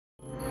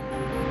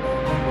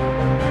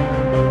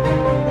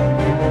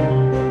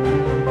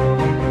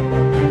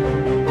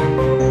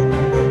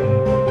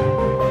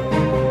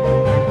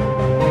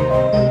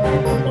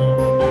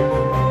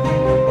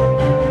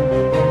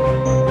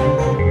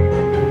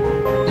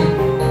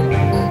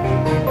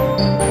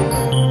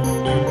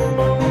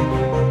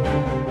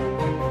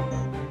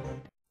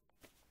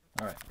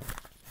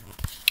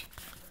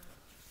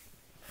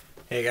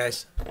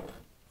guys,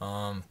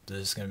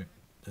 this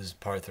is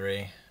part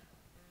 3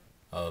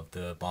 of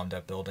the bomb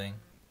deck building.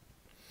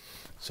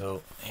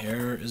 So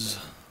here is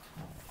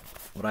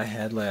what I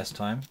had last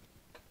time.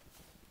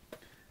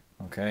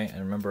 Okay,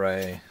 and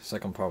remember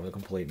second part was a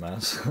complete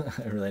mess.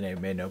 I really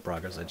made no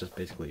progress. I just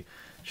basically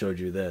showed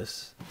you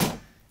this,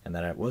 and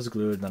then it was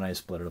glued, and then I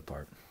split it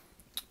apart.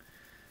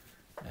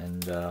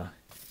 And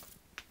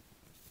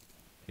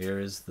here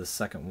is the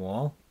second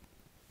wall.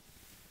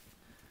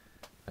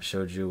 I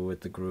showed you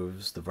with the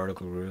grooves, the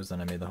vertical grooves,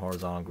 then I made the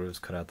horizontal grooves,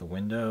 cut out the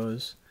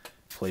windows,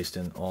 placed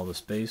in all the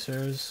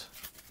spacers,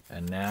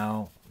 and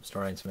now I'm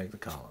starting to make the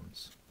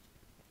columns.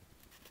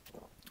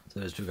 So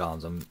there's 2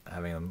 columns. I'm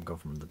having them go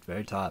from the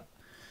very top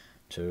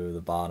to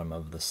the bottom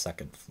of the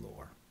second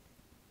floor.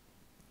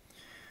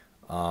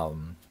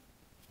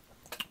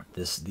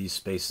 These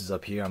spaces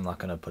up here, I'm not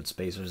going to put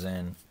spacers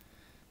in.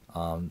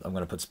 I'm going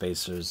to put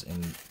spacers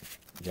in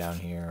down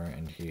here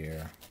and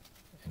here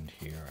and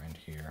here and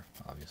here.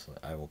 Obviously,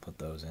 I will put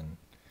those in.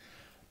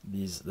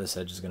 This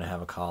edge is going to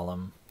have a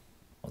column.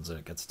 Once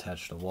it gets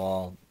attached to the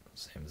wall,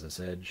 same as this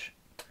edge.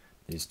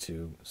 These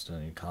 2 still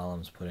need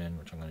columns put in,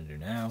 which I'm going to do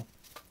now.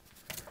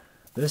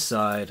 This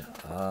side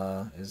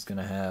is going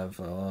to have,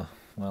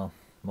 well,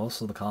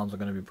 most of the columns are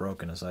going to be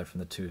broken aside from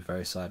the 2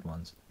 very side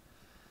ones.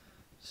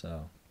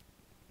 So,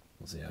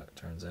 we'll see how it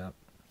turns out.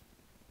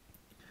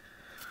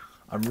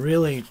 I'm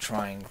really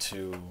trying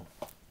to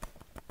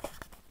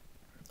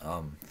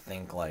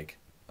think like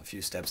a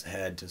few steps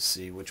ahead to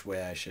see which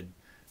way I should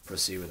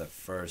proceed with it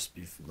first.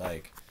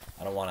 Like,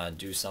 I don't want to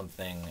do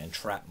something and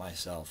trap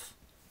myself.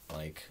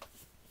 Like,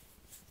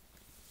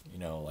 you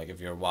know, like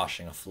if you're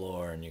washing a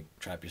floor and you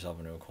trap yourself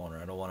into a corner.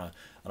 I don't want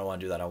to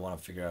do that. I want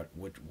to figure out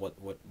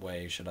what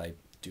way should I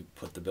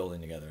put the building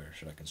together.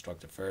 Should I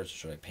construct it first? Or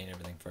should I paint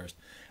everything first?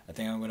 I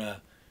think I'm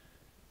gonna,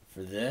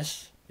 for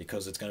this,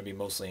 because it's gonna be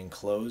mostly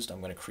enclosed,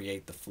 I'm gonna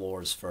create the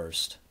floors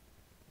first,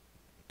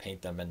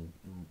 paint them and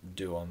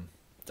do them,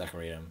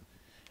 decorate them,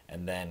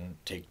 and then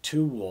take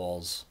 2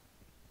 walls,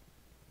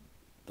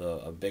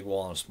 a big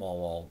wall and a small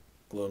wall,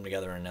 glue them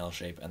together in an L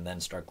shape, and then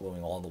start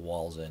gluing all the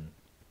walls in.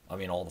 I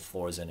mean all the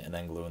floors in, and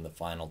then glue in the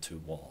final 2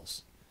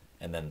 walls,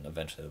 and then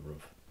eventually the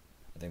roof.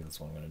 I think that's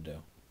what I'm going to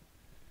do.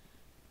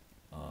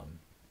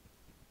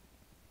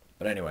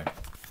 But anyway,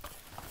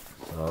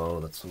 so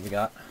that's what we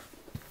got.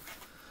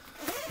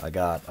 I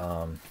got,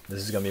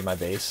 this is going to be my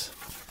base.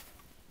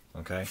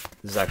 Okay,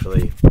 this is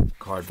actually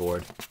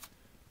cardboard,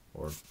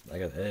 or I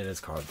guess it is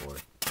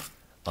cardboard.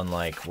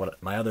 Unlike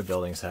what my other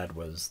buildings had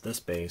was this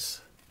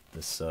base,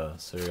 this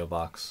cereal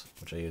box,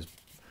 which I use,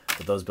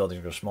 but those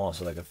buildings are small,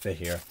 so they could fit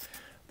here.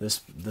 This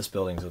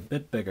building's a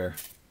bit bigger,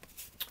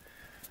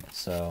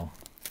 so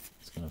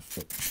it's gonna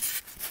fit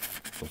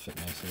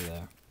nicely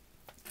there.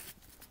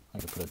 I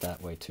could put it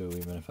that way too,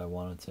 even if I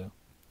wanted to.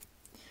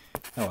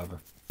 However,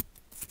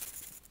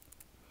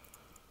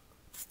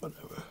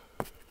 whatever.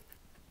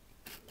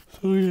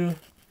 So yeah.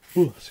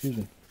 Ooh, excuse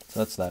me. So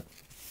that's that.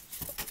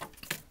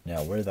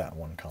 Now, where did that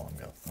one column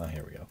go? Oh,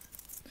 here we go.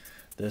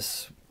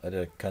 This, I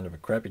did kind of a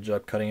crappy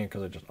job cutting it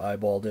because I just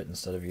eyeballed it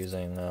instead of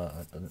using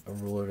a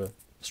ruler to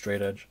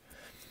straight edge.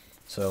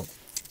 So,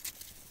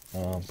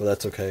 but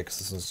that's okay because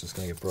this is just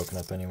going to get broken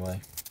up anyway.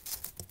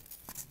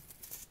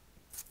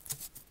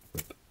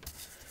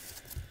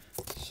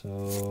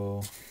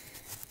 So,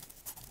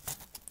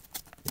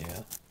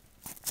 yeah.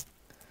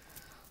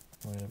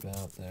 Right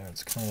about there.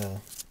 It's kind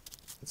of,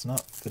 it's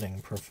not fitting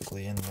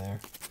perfectly in there.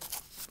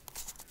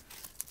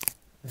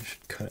 I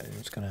should cut it.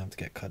 It's gonna have to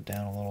get cut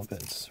down a little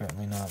bit. It's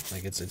certainly not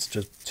like it's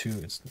just too.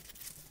 It's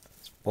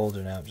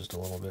bulging out just a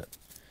little bit.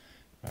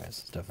 All right,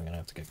 so it's definitely gonna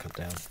have to get cut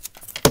down.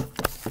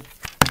 Let's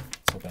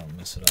hope I don't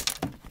mess it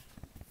up.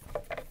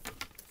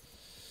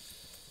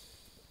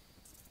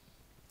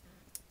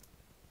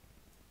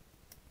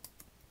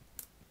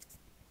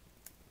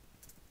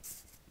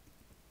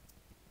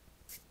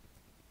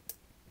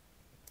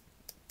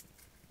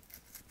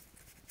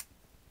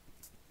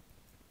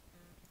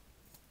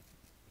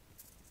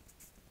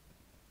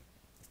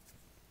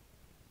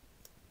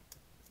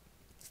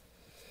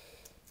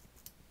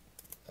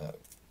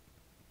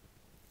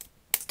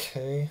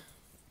 Okay.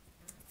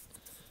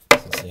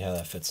 Let's see how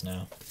that fits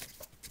now.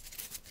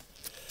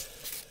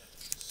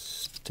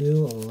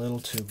 Still a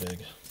little too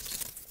big.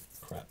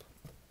 Crap.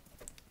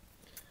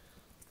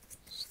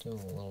 Still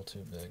a little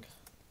too big.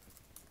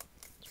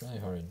 It's really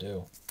hard to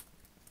do.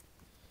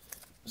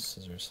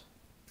 Scissors.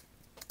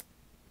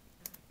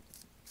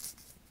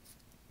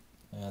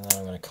 And then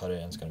I'm going to cut it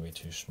and it's going to be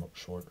too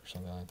short or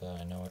something like that.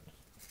 I know it.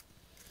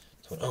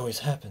 It's what always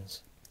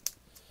happens.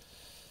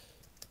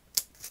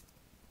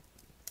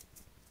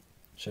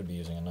 Should be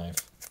using a knife.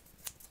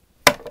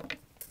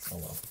 Oh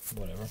well,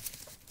 whatever.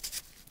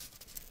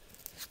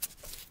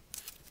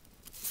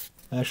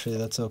 Actually,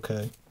 that's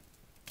okay.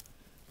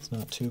 It's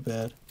not too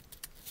bad.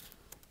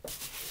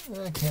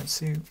 I can't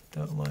see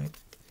without light.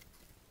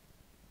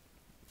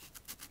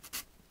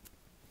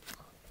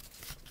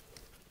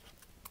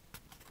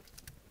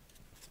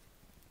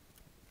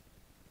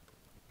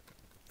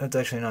 That's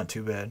actually not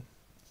too bad.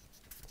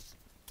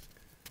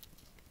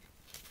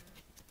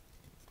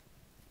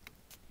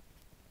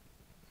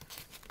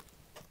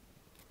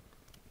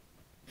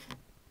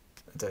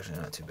 It's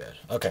actually not too bad.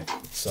 Okay,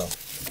 so,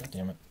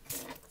 damn it.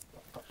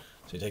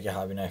 So you take your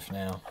hobby knife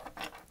now,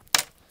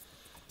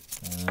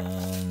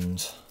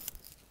 and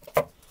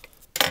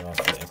cut off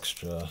the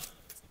extra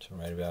to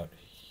right about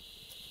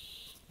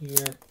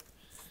here,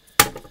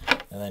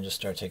 and then just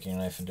start taking your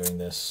knife and doing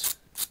this.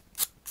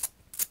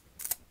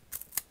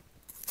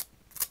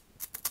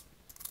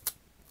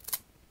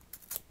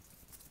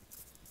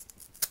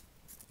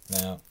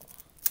 Now,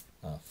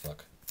 oh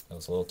fuck, that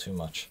was a little too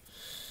much.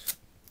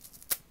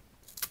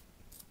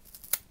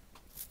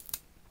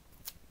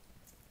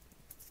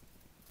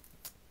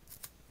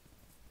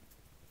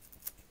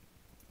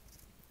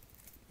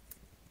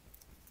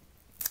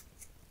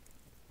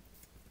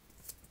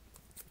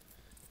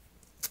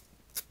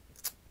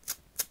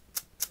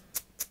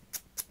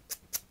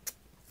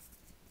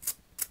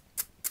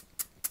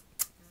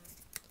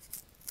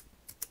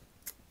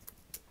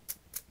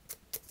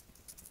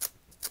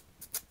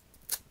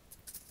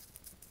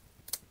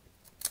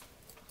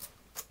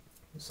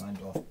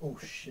 Signed off. Oh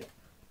shit.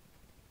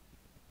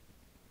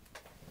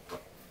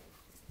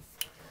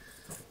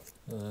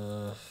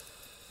 Alright,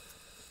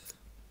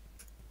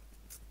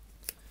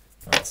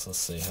 so let's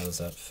see, how does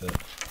that fit?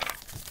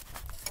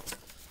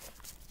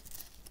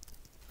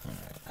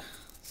 Alright,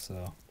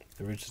 so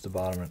it reaches the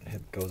bottom and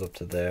it goes up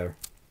to there.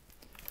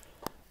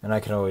 And I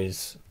can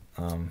always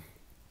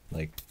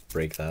like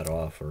break that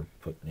off or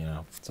put, you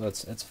know, so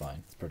it's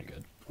fine. It's pretty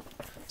good.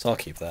 So I'll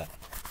keep that.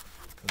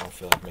 I don't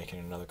feel like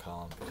making another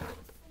column.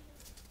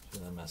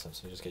 That mess up,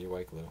 so you just get your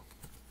white glue.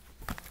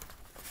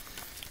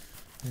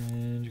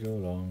 And you go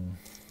along.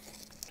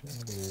 Put in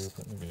the glue,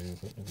 put in the glue,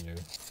 put in the glue.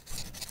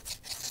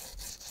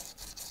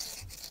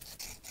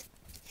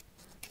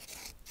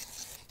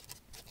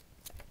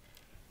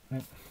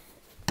 Right.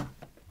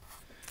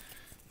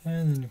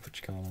 And then you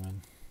put your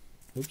column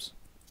in. Oops.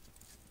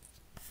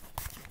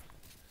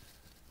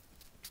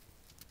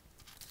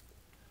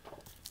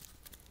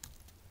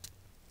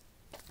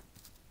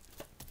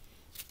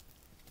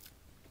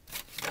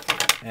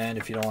 And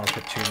if you don't want to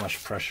put too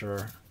much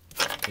pressure,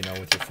 you know,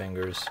 with your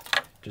fingers,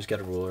 just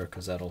get a ruler,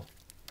 because that'll,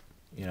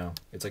 you know,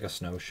 it's like a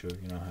snowshoe.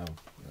 You know how,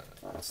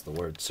 what's the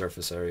word,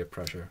 surface area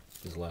pressure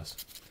is less.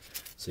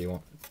 So you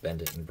won't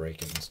bend it and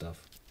break it and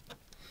stuff.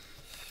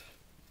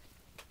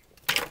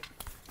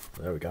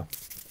 There we go.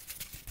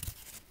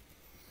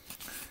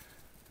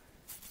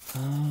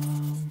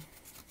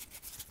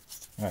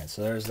 Alright,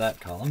 so there's that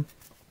column.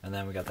 And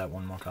then we got that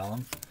one more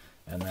column.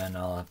 And then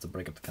I'll have to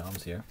break up the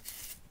columns here.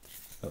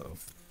 Uh-oh.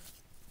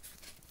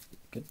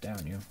 Get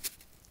down, you.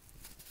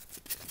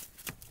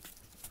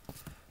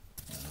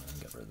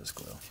 And get rid of this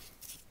glue.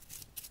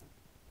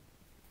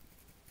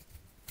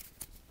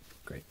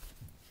 Great.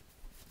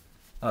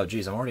 Oh,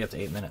 geez, I'm already up to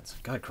 8 minutes.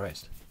 God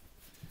Christ.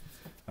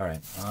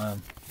 Alright,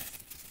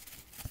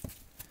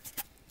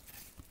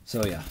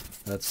 so yeah,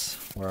 that's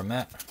where I'm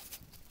at.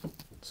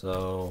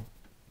 So,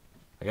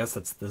 I guess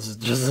this is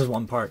just this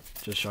one part,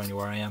 just showing you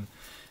where I am.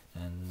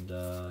 And,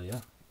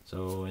 yeah.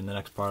 So in the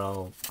next part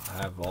I'll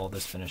have all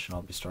this finished and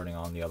I'll be starting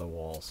on the other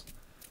walls.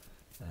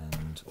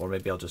 And or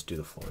maybe I'll just do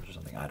the floors or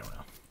something. I don't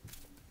know.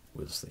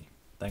 We'll see.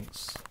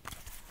 Thanks.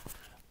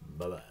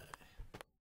 Bye-bye.